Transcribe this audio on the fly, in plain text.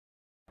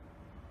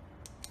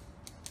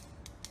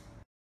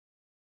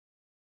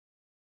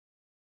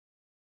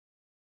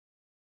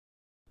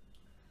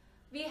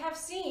we have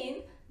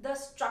seen the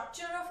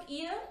structure of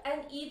ear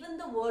and even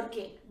the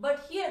working.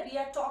 But here we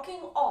are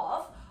talking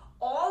of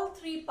all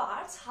three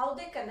parts, how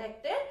they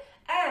connected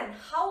and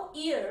how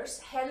ears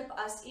help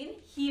us in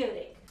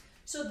hearing.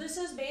 So this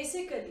is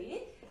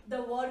basically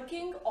the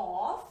working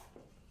of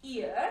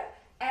ear,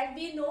 and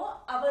we know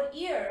our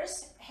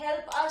ears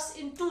help us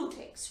in two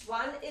things.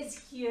 One is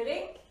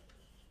hearing,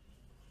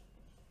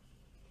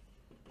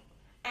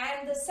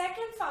 and the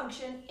second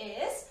function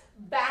is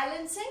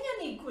balancing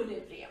and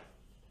equilibrium.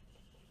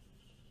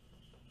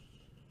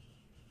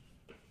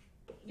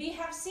 We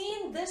have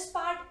seen this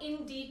part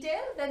in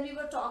detail when we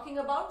were talking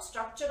about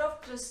structure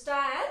of crista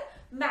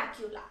and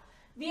macula.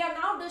 We are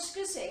now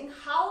discussing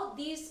how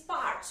these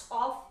parts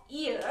of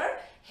ear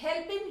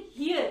help in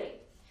hearing.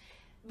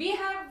 We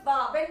have,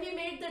 when we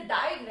made the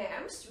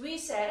diagrams, we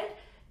said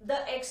the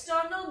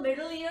external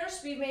middle ears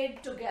we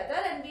made together,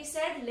 and we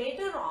said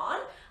later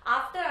on,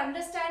 after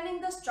understanding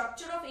the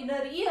structure of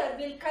inner ear,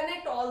 we'll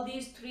connect all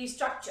these three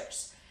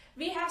structures.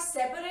 We have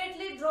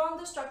separately drawn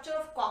the structure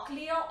of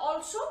cochlea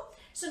also.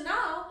 So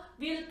now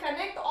we'll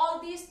connect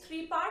all these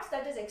three parts,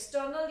 that is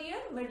external ear,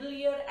 middle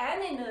ear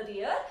and inner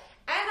ear,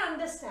 and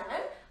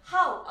understand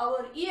how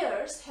our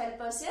ears help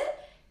us in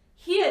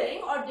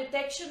hearing or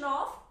detection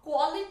of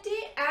quality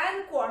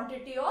and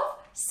quantity of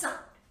sound.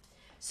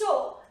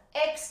 So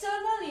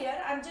external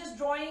ear, I'm just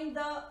drawing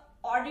the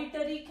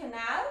auditory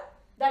canal,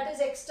 that is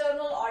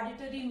external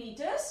auditory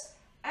meatus,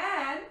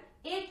 and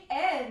it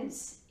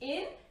ends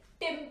in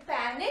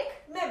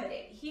tympanic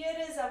membrane. Here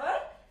is our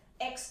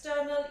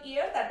external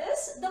ear, that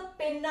is the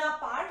pinna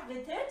part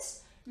with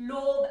its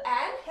lobe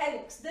and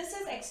helix. This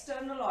is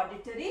external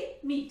auditory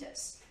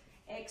meatus.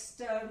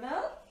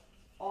 External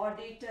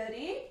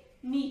auditory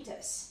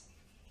meatus.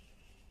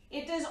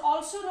 It is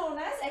also known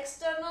as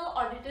external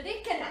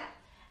auditory canal.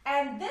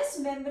 And this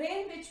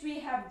membrane which we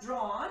have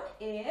drawn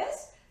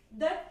is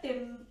the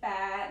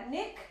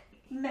tympanic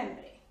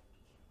membrane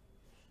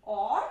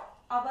or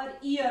our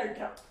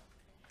eardrum.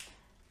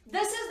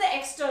 This is the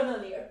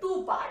external ear,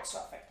 two parts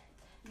of it.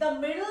 The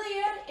middle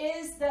ear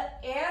is the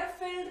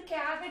air-filled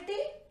cavity,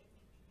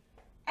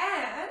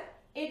 and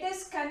it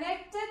is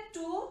connected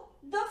to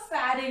the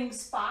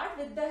pharynx part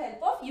with the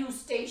help of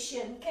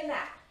eustachian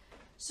canal.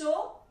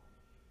 So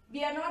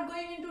we are not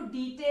going into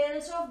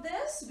details of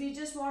this. We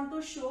just want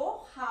to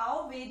show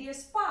how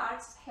various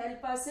parts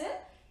help us in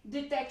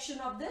detection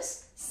of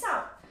this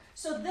sound.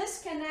 So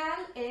this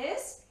canal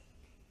is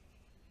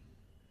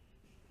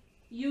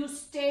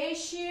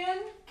eustachian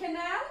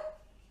canal,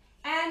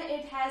 and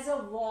it has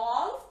a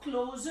valve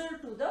closer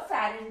to the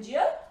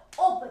pharyngeal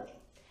opening.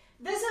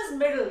 This is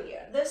middle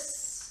ear.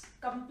 This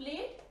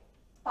complete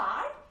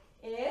part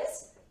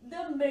is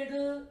the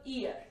middle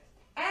ear,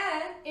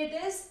 and it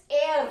is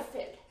air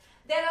filled.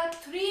 There are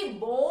three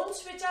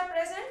bones which are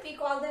present. We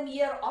call them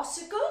ear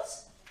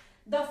ossicles.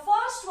 The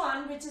first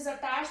one, which is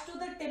attached to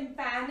the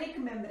tympanic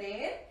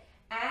membrane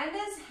and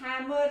is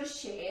hammer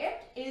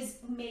shaped, is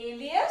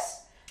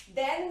malleus.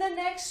 Then the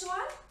next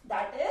one,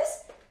 that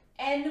is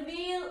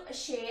anvil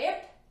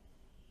shaped,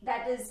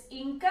 that is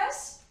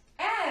incus,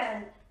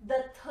 and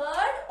the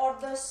third or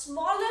the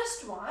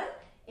smallest one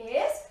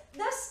is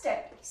the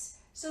stapes.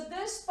 So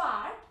this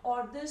part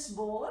or this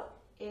bone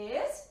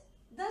is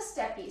the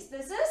stapes.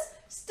 This is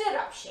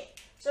stirrup shape.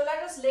 So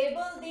let us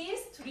label these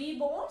three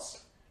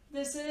bones.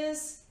 This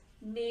is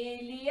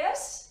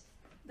malleus,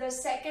 the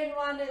second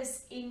one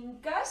is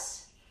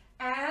incus,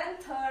 and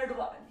third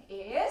one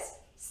is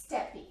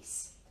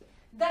stapes.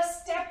 The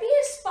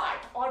stapes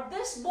part or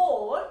this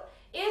bone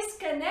is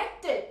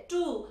connected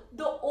to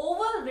the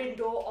oval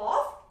window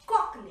of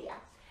cochlea.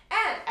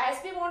 And as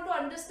we want to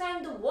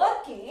understand the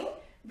working,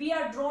 we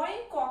are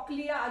drawing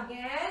cochlea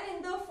again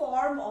in the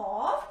form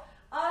of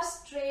a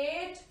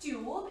straight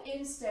tube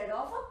instead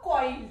of a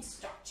coiled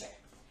structure.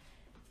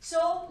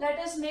 So let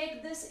us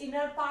make this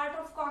inner part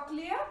of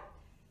cochlea.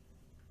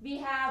 We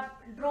have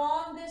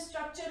drawn this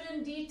structure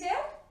in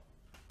detail.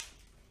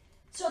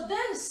 So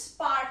this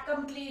part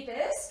complete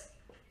is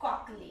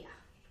cochlea.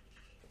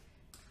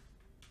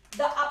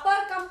 The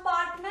upper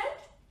compartment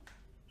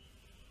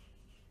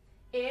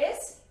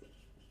is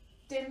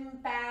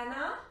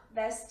tympana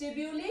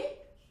vestibuli.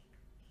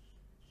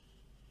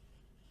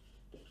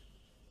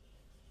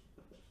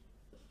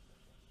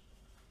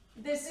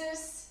 This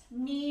is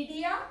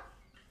media,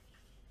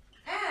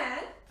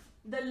 and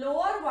the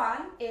lower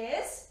one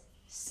is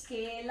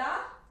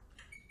scala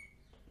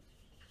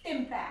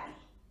tympani.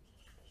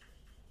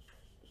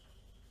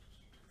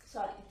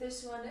 Sorry,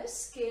 this one is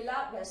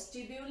scala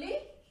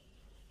vestibuli.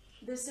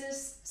 This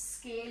is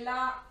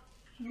scala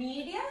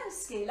media and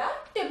scala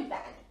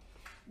tympani.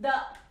 The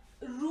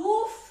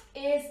roof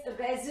is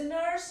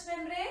Reisiner's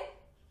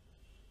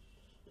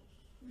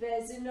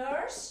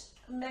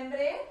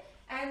membrane,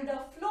 and the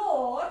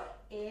floor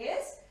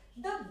is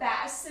the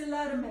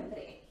basilar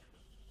membrane.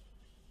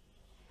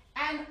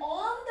 And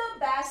on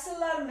the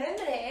basilar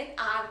membrane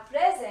are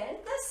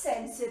present the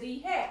sensory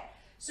hair.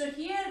 So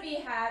here we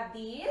have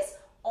these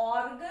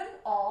organ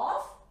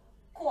of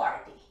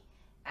Corti,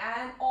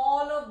 and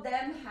all of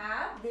them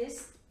have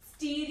this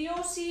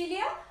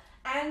stereocilia,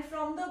 and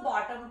from the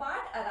bottom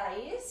part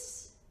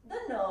arise the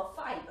nerve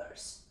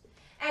fibers.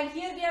 And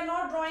here we are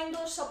not drawing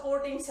those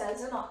supporting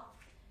cells and all.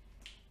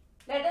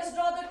 Let us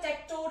draw the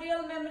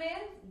tectorial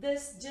membrane,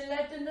 this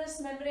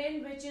gelatinous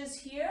membrane which is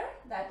here,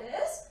 that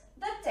is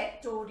the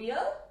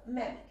tectorial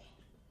membrane.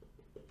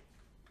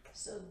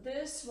 So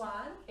this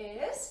one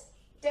is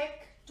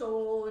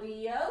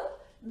tectorial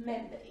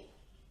membrane.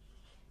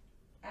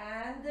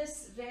 And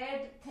this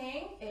red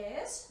thing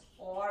is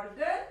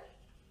organ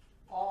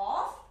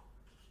of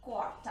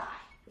Corti.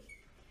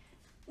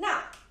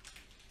 Now,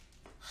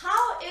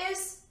 how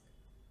is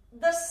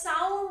the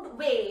sound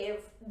wave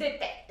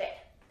detected?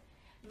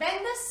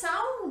 When the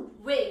sound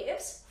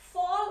waves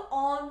fall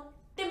on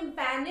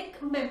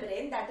tympanic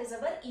membrane, that is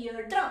our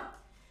eardrum.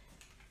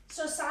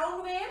 So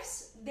sound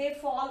waves, they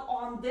fall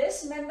on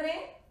this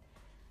membrane.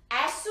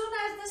 As soon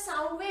as the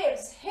sound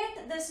waves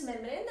hit this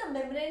membrane, the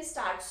membrane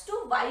starts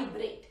to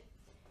vibrate.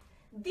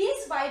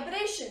 These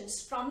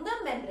vibrations from the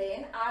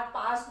membrane are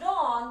passed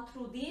on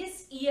through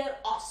these ear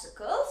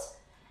ossicles,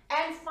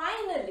 and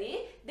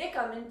finally they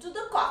come into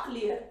the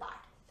cochlear part.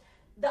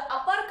 The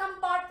upper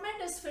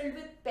compartment is filled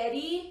with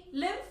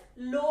perilymph,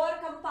 lower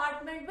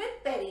compartment with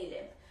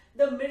perilymph.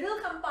 The middle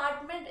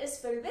compartment is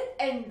filled with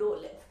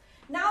endolymph.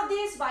 Now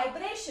these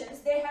vibrations,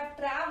 they have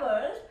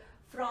traveled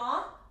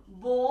from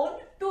bone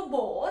to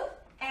bone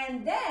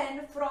and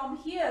then from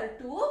here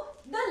to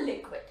the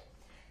liquid.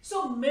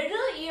 So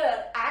middle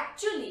ear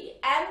actually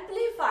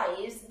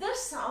amplifies the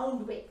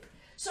sound wave.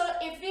 So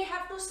if we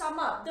have to sum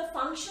up the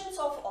functions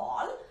of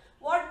all,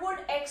 what would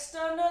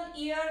external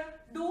ear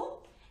do?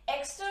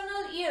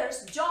 External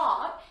ear's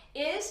job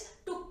is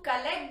to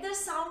collect the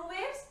sound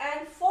waves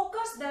and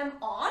focus them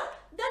on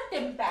the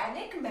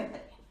tympanic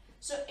membrane.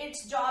 So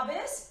its job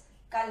is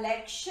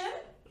collection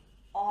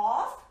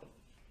of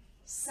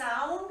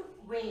sound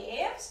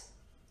waves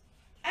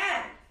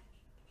and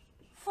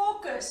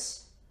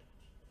focus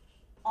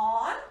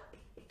on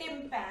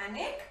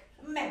tympanic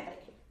membrane.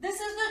 This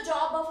is the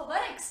job of our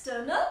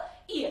external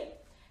ear.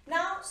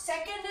 Now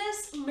second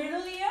is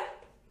middle ear.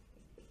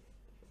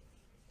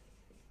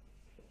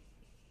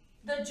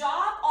 The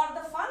job or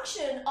the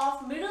function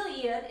of middle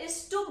ear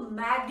is to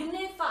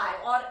magnify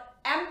or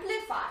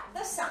amplify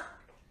the sound.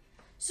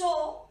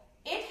 So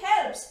it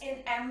helps in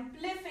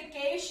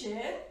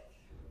amplification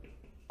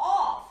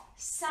of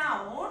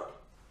sound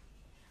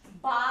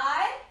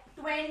by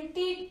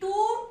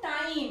 22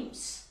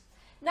 times.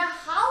 Now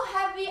how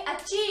have we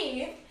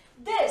achieved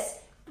this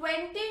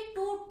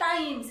 22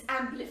 times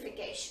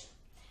amplification?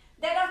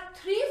 There are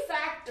three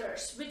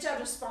factors which are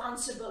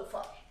responsible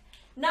for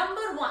it.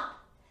 Number one,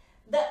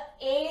 the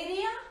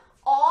area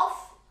of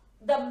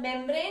the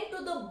membrane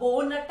to the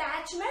bone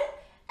attachment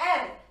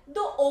and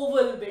the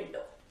oval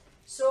window.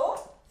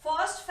 So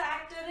first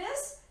factor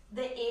is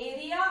the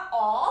area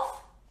of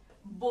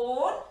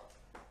bone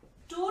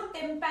to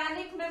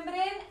tympanic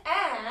membrane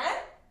and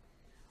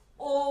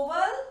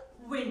oval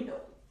window.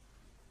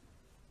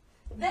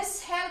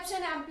 This helps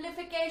in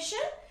amplification,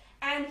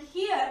 and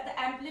here the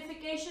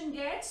amplification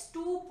gets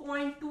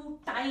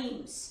 2.2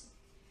 times.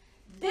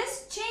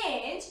 This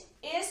change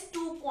is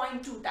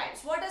 2.2 times.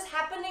 What is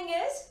happening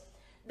is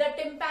the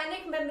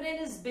tympanic membrane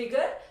is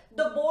bigger,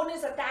 the bone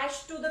is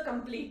attached to the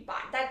complete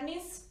part. That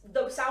means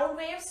the sound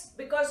waves,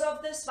 because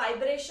of this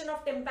vibration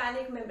of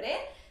tympanic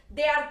membrane,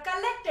 they are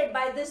collected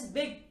by this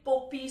big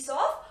piece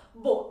of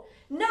bone.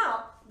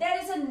 Now there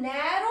is a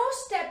narrow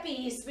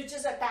steppiece which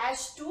is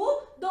attached to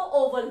the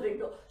oval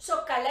window.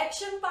 So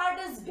collection part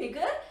is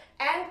bigger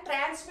and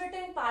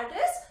transmitting part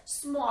is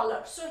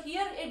smaller. So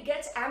here it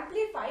gets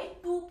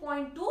amplified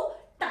 2.2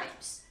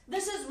 times.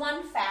 This is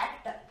one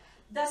factor.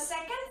 The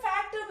second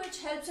factor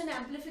which helps in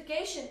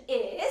amplification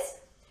is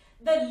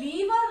the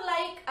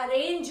lever-like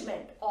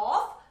arrangement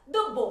of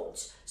the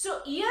bones.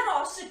 So ear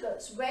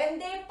ossicles, when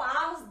they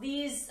pass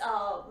these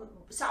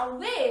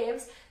sound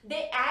waves,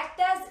 they act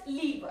as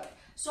lever.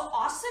 So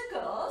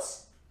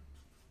ossicles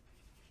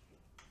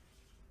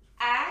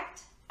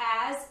act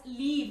as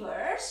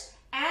levers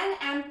and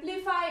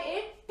amplify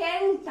it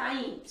 10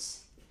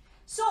 times.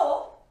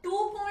 So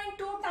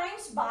 2.2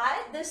 times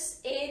by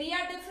this area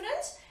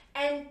difference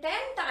and 10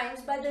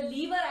 times by the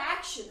lever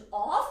action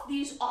of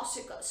these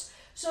ossicles.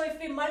 So if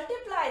we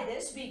multiply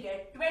this, we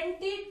get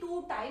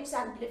 22 times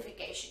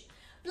amplification.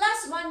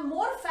 Plus one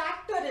more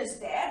factor is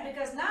there,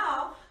 because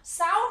now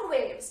sound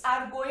waves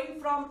are going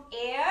from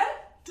air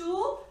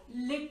to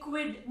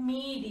liquid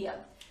medium.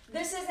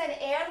 This is an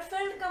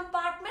air-filled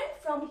compartment.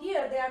 From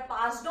here they are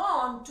passed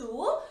on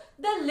to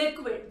the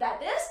liquid,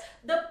 that is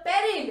the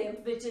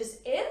perilymph, which is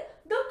in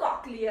the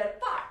cochlear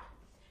part.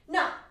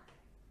 Now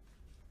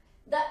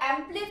the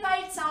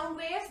amplified sound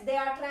waves, they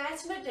are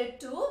transmitted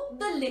to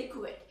the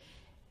liquid.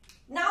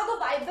 Now the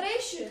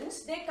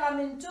vibrations, they come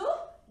into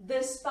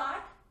this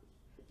part,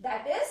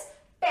 that is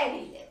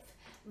perilymph.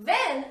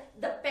 When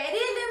the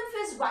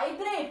perilymph is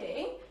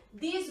vibrating,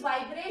 these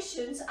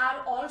vibrations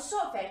are also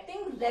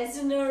affecting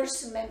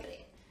Resoner's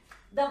membrane.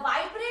 The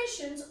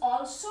vibrations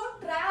also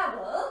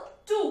travel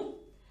to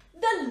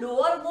the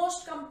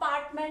lowermost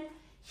compartment.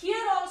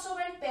 Here also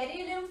when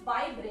perilymph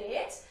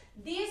vibrates,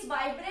 these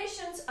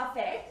vibrations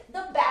affect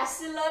the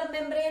basilar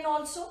membrane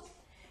also.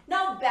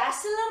 Now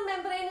basilar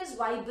membrane is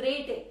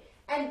vibrating,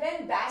 and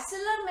when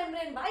basilar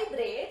membrane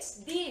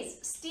vibrates, these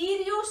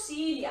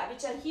stereocilia,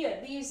 which are here,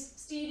 these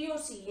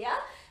stereocilia,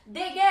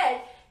 they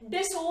get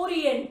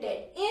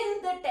disoriented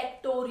in the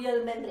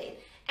tectorial membrane,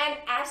 and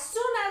as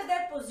soon as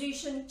their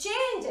position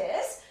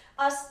changes,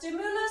 a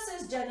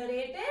stimulus is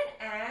generated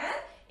and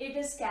it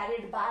is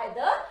carried by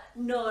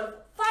the nerve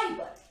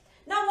fiber.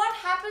 Now what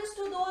happens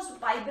to those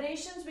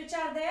vibrations which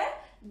are there?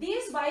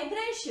 These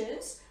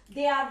vibrations,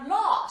 they are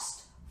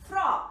lost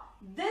from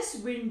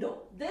this window.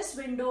 This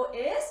window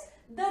is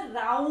the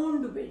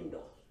round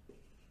window.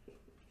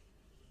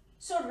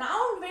 So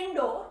round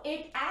window,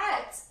 it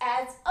acts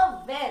as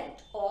a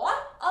vent or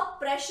a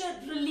pressure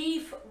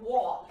relief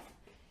valve.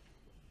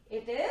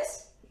 It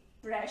is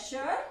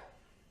pressure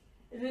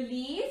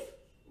relief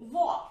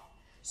valve.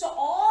 So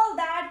all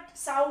that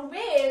sound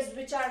waves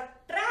which are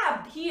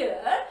trapped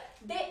here,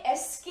 they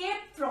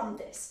escape from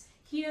this.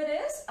 Here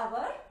is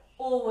our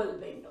oval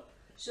window.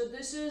 So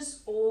this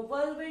is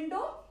oval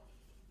window.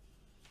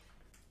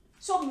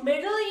 So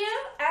middle ear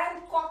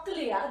and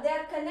cochlea, they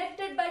are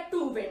connected by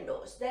two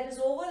windows. There is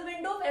oval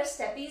window where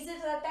stapes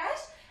is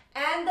attached,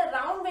 and the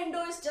round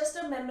window is just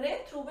a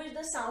membrane through which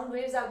the sound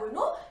waves are going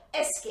to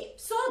escape,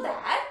 so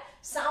that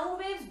sound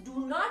waves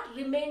do not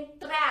remain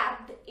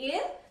trapped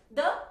in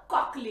the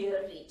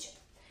cochlear region.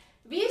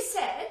 We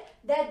said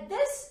that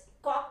this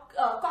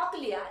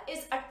cochlea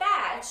is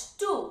attached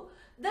to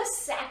the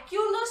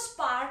sacculus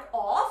part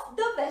of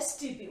the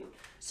vestibule.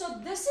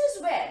 So this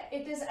is where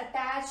it is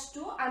attached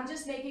to. I'm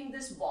just making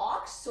this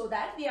box so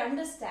that we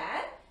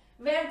understand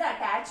where the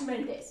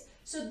attachment is.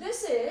 So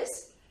this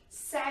is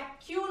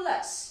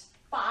sacculus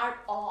part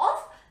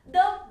of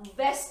the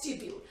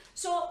vestibule.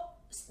 So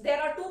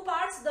there are two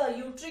parts, the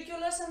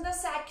utriculus and the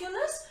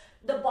sacculus.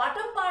 The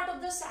bottom part of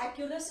the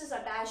sacculus is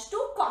attached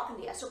to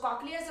cochlea. So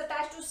cochlea is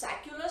attached to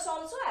sacculus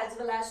also, as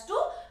well as to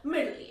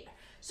middle ear.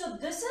 So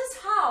this is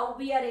how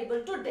we are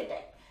able to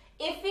detect.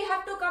 If we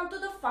have to come to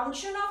the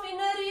function of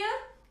inner ear,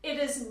 it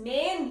is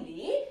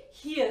mainly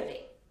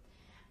hearing.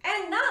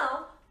 And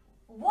now,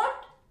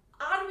 what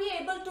are we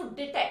able to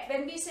detect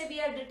when we say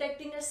we are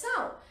detecting a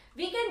sound?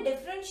 We can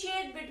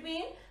differentiate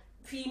between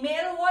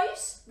female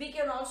voice. We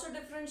can also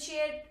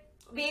differentiate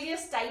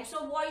various types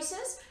of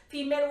voices,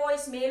 female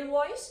voice, male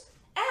voice.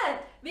 And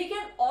we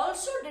can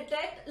also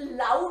detect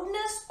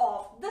loudness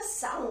of the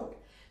sound.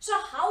 So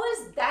how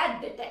is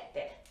that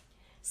detected?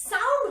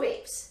 Sound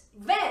waves,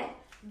 when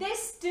they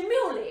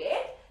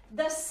stimulate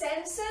the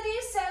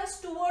sensory cells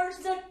towards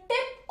the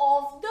tip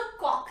of the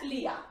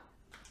cochlea.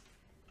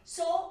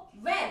 So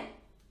when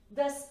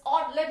this,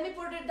 or let me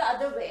put it the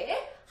other way,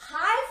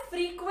 high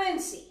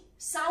frequency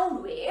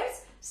sound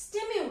waves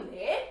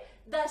stimulate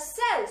the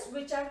cells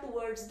which are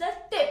towards the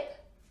tip.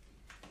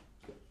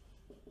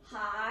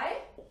 High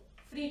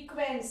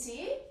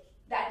frequency,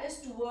 that is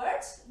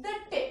towards the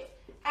tip,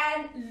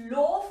 and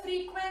low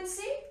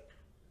frequency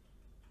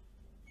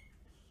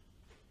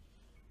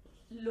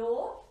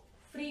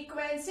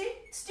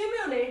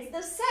stimulates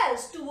the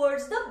cells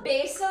towards the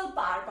basal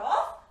part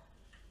of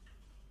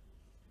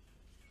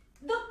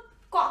the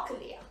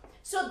cochlea.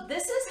 So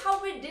this is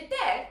how we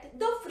detect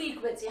the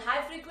frequency,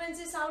 high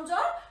frequency sounds or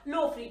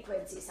low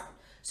frequency sound.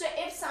 So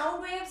if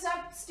sound waves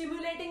are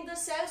stimulating the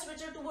cells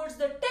which are towards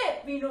the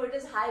tip, we know it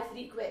is high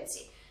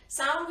frequency.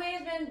 Sound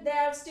waves, when they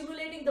are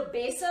stimulating the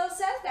basal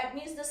cells, that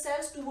means the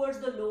cells towards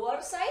the lower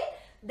side,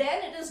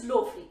 then it is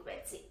low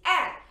frequency.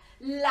 And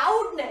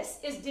loudness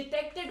is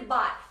detected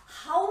by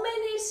how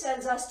many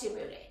cells are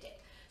stimulated.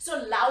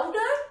 So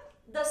louder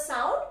the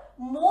sound,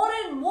 more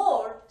and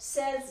more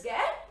cells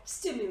get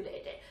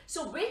stimulated.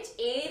 So which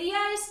area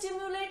is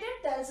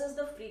stimulated tells us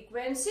the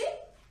frequency,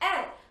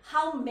 and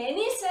how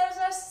many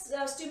cells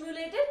are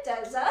stimulated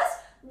tells us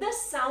the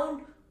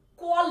sound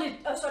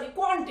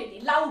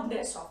quantity,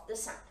 loudness of the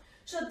sound.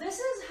 So this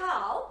is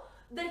how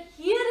the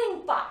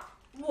hearing part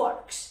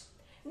works.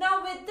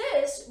 Now with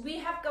this, we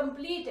have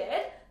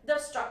completed the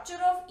structure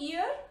of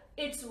ear,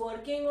 its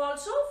working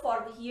also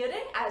for the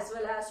hearing as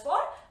well as for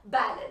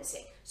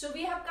balancing. So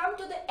we have come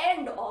to the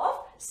end of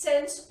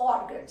sense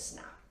organs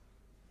now.